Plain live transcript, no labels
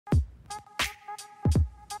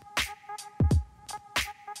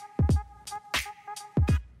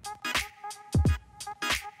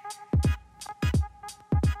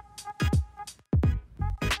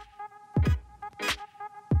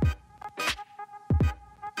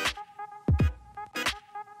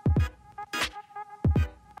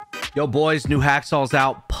Yo, boys, new Hacksaw's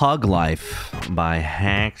out. Pug Life by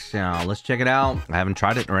Hacksaw. Let's check it out. I haven't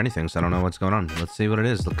tried it or anything, so I don't know what's going on. Let's see what it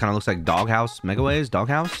is. It kind of looks like Doghouse, Megaways,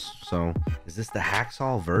 Doghouse. So, is this the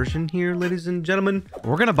Hacksaw version here, ladies and gentlemen?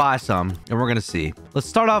 We're going to buy some, and we're going to see. Let's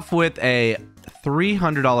start off with a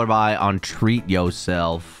 $300 buy on Treat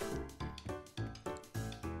Yourself.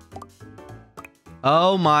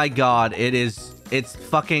 Oh my god, it's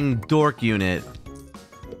fucking Dork Unit.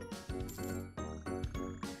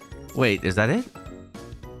 Wait, is that it?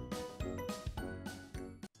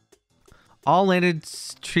 All landed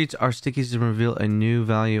treats are stickies and reveal a new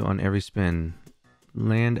value on every spin.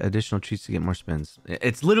 Land additional treats to get more spins.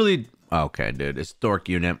 It's literally... Okay, dude. It's Dork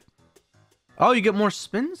Unit. Oh, you get more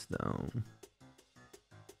spins, though.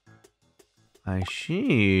 I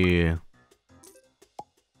see.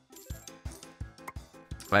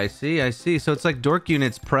 I see. So it's like Dork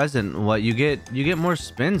Unit's present. What, you get more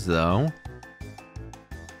spins, though.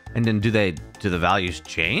 And then do the values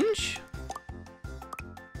change?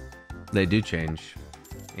 They do change.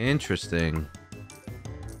 Interesting.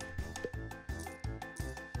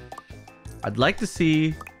 I'd like to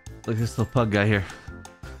see... Look at this little pug guy here.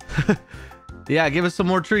 Yeah, give us some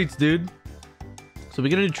more treats, dude. So we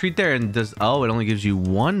get a new treat there and does... Oh, it only gives you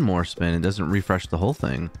one more spin. It doesn't refresh the whole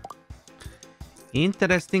thing.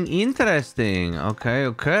 Interesting.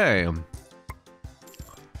 Okay.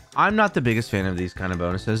 I'm not the biggest fan of these kind of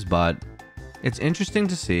bonuses, but it's interesting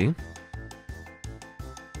to see.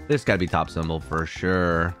 This gotta be top symbol for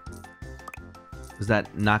sure. Does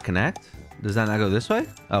that not connect? Does that not go this way?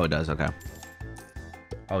 Oh, it does. Okay.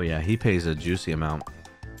 Oh yeah, he pays a juicy amount.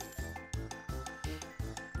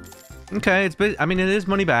 Okay, I mean, it is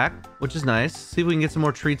money back, which is nice. See if we can get some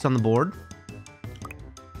more treats on the board.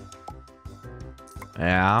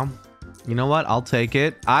 Yeah. You know what? I'll take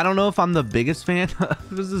it. I don't know if I'm the biggest fan.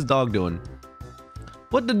 What's this dog doing?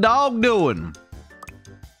 What the dog doing?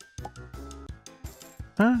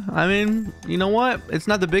 Huh? I mean, you know what? It's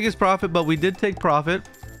not the biggest profit, but we did take profit.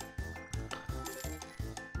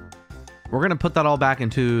 We're going to put that all back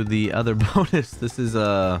into the other bonus. This is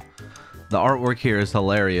the artwork here is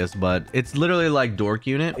hilarious, but it's literally like Dork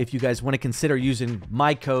Unit. If you guys want to consider using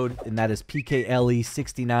my code, and that is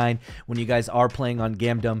PKLE69, when you guys are playing on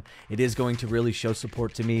GAMDOM, it is going to really show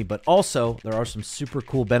support to me, but also there are some super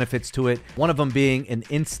cool benefits to it. One of them being an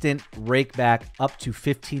instant rake back up to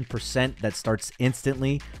 15% that starts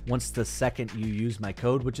instantly once the second you use my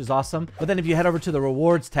code, which is awesome. But then if you head over to the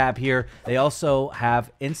rewards tab here, they also have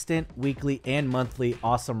instant, weekly, and monthly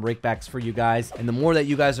awesome rakebacks for you guys. And the more that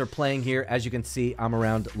you guys are playing here, as you can see, I'm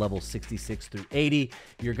around level 66 through 80.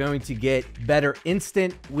 You're going to get better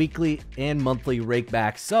instant, weekly, and monthly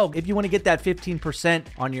rakebacks. So if you want to get that 15%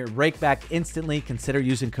 on your rakeback instantly, consider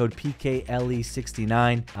using code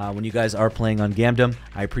PKLE69 when you guys are playing on GAMDOM.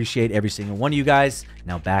 I appreciate every single one of you guys.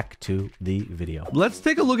 Now back to the video. Let's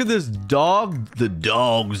take a look at this dog, the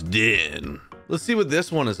dog's den. Let's see what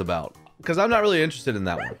this one is about, because I'm not really interested in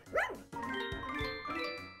that one.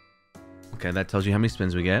 Okay, that tells you how many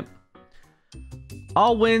spins we get.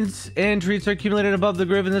 All wins and treats are accumulated above the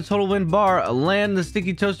grid in the total win bar. Land the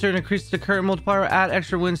sticky toaster and increase the current multiplier. Add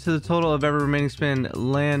extra wins to the total of every remaining spin.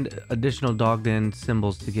 Land additional dog den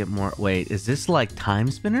symbols to get more. Wait, is this like time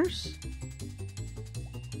spinners?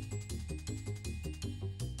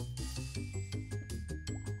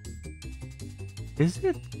 Is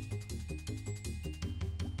it?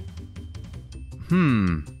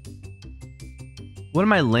 What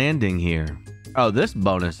am I landing here? Oh, this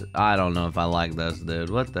bonus. I don't know if I like this, dude.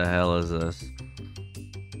 What the hell is this?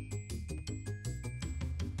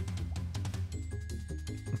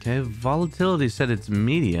 Okay, volatility said it's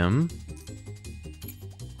medium.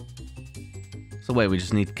 So wait, we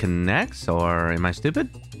just need connects, or am I stupid?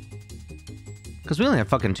 Because we only have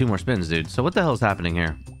fucking 2 more spins, dude. So what the hell is happening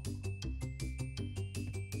here?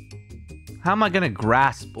 How am I gonna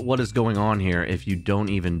grasp what is going on here if you don't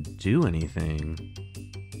even do anything?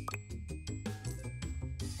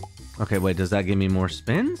 Okay, wait, does that give me more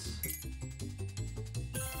spins?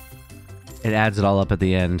 It adds it all up at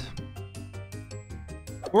the end.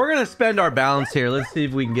 We're gonna spend our balance here. Let's see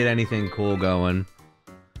if we can get anything cool going.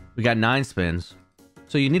 We got 9 spins.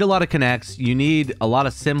 So you need a lot of connects. You need a lot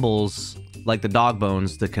of symbols, like the dog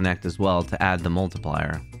bones, to connect as well to add the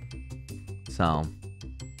multiplier. So,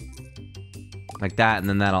 like that, and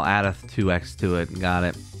then that'll add a 2x to it. Got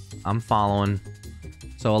it. I'm following.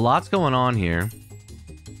 So a lot's going on here.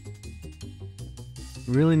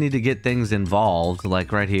 Really need to get things involved,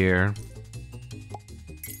 like right here.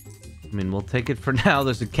 I mean, we'll take it for now.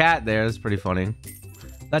 There's a cat there. That's pretty funny.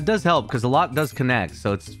 That does help because a lot does connect.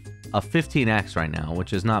 So it's a 15x right now,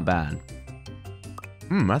 which is not bad.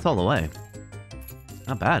 That's all the way.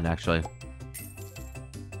 Not bad, actually.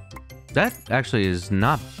 That actually is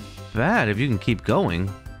not bad if you can keep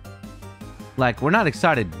going. Like, we're not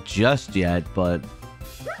excited just yet, but...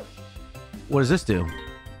 What does this do?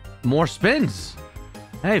 More spins!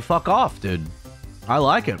 Hey, fuck off, dude. I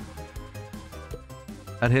like it.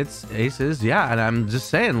 That hits aces. Yeah, and I'm just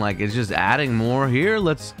saying, like, it's just adding more here.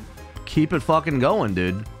 Let's keep it fucking going,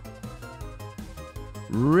 dude.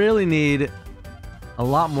 Really need a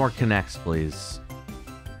lot more connects, please.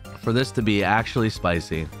 For this to be actually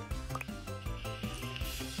spicy.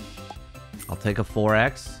 I'll take a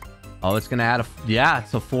 4x. Oh, it's gonna add a... Yeah,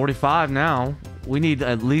 it's a 45 now. We need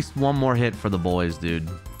at least one more hit for the boys, dude.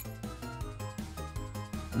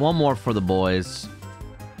 One more for the boys.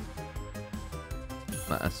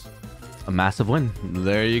 That's a massive win.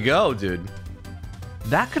 There you go, dude.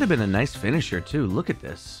 That could have been a nice finisher, too. Look at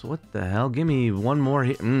this. What the hell? Give me one more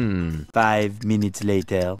hit. 5 minutes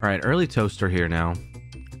later. All right, early toaster here now.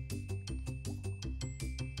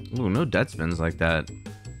 Ooh, no dead spins like that.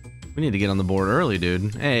 We need to get on the board early,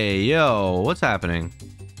 dude. Hey, yo, what's happening?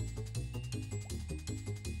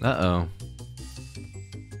 Uh-oh.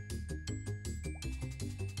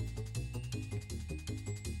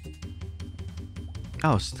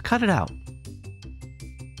 Oh, cut it out.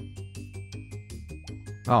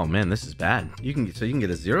 Oh man, this is bad. You can get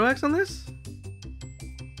a 0x on this?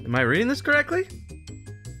 Am I reading this correctly?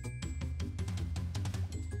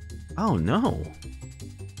 Oh no.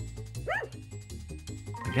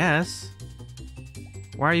 I guess.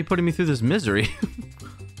 Why are you putting me through this misery?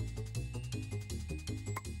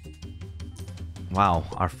 Wow,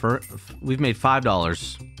 we've made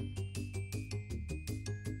 $5.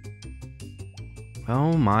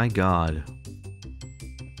 Oh my god.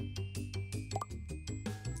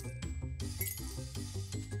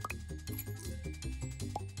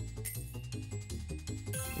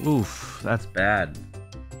 Oof, that's bad.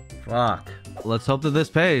 Fuck. Let's hope that this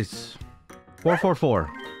pays. 444.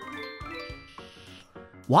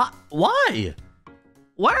 What? Why?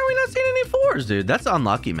 Why are we not seeing any fours, dude? That's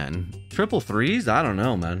unlucky, man. Triple threes? I don't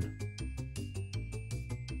know, man.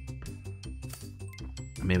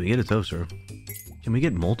 Maybe get a toaster. Can we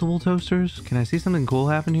get multiple toasters? Can I see something cool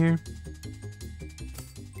happen here?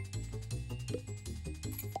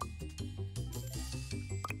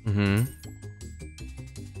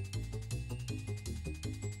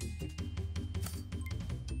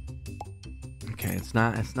 Okay, it's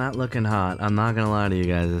not looking hot. I'm not gonna lie to you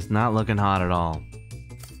guys. It's not looking hot at all.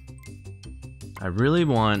 I really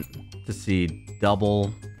want to see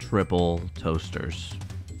double, triple toasters.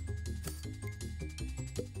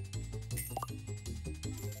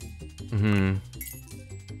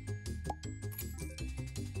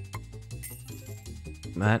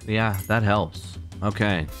 That helps.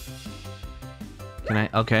 Okay.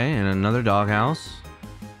 Okay, and another doghouse.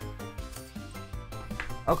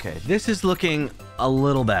 Okay, this is looking a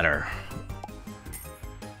little better.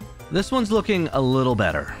 This one's looking a little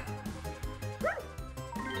better.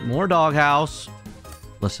 More doghouse.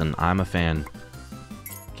 Listen, I'm a fan.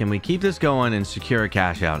 Can we keep this going and secure a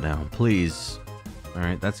cash out now, please? All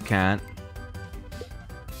right, that's cat.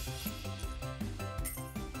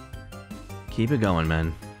 Keep it going,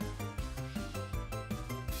 man.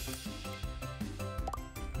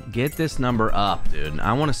 Get this number up, dude.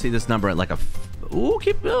 I want to see this number at like a... Ooh,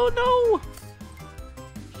 oh, no.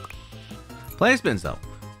 Plenty of spins, though.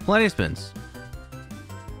 Plenty of spins.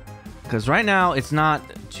 Because right now, it's not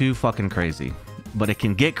too fucking crazy. But it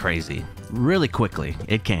can get crazy really quickly.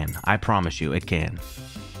 It can. I promise you, it can.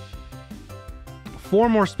 4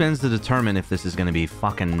 more spins to determine if this is going to be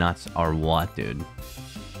fucking nuts or what, dude.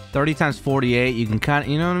 30 times 48, you can kind of...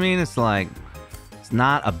 You know what I mean? It's like... It's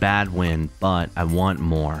not a bad win, but I want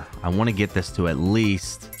more. I want to get this to at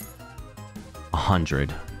least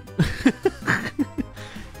 100.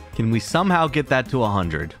 Can we somehow get that to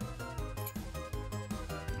 100?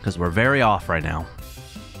 Because we're very off right now.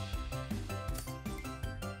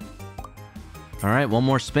 All right, one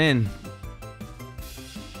more spin.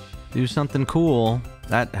 Do something cool.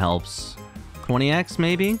 That helps. 20x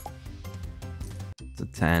maybe? It's a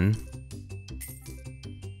 10.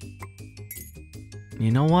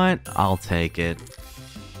 You know what? I'll take it.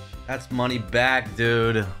 That's money back,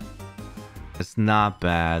 dude. It's not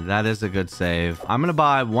bad. That is a good save. I'm going to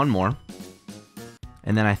buy one more.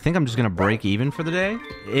 And then I think I'm just going to break even for the day.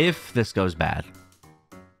 If this goes bad.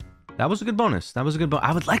 That was a good bonus. That was a good bonus.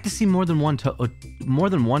 I would like to see more than one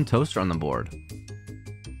toaster on the board.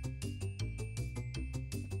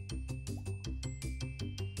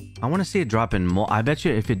 I want to see it drop in more. I bet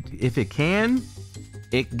you if it can,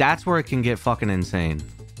 that's where it can get fucking insane.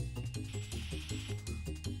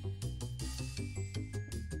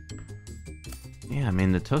 I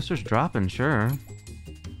mean, the toaster's dropping, sure.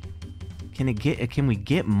 Can we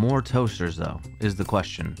get more toasters though, is the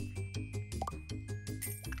question.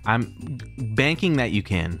 I'm banking that you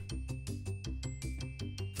can.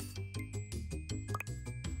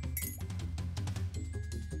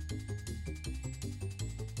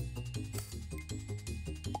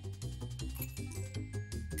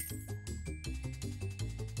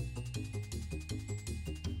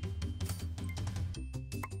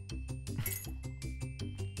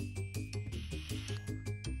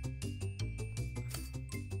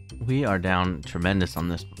 We are down tremendous on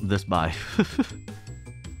this buy.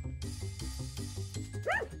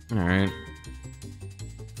 All right.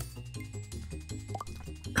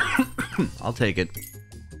 I'll take it.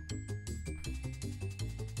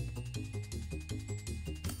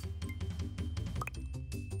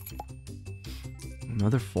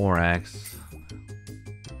 Another 4x.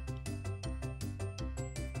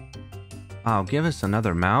 Oh, give us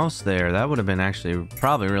another mouse there. That would have been actually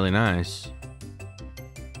probably really nice.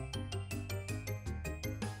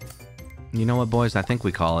 You know what, boys? I think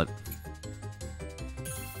we call it.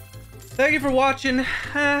 Thank you for watching.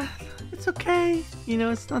 It's okay. You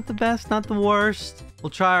know, it's not the best, not the worst. We'll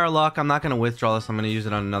try our luck. I'm not going to withdraw this. I'm going to use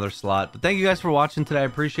it on another slot. But thank you guys for watching today. I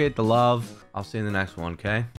appreciate the love. I'll see you in the next one, okay?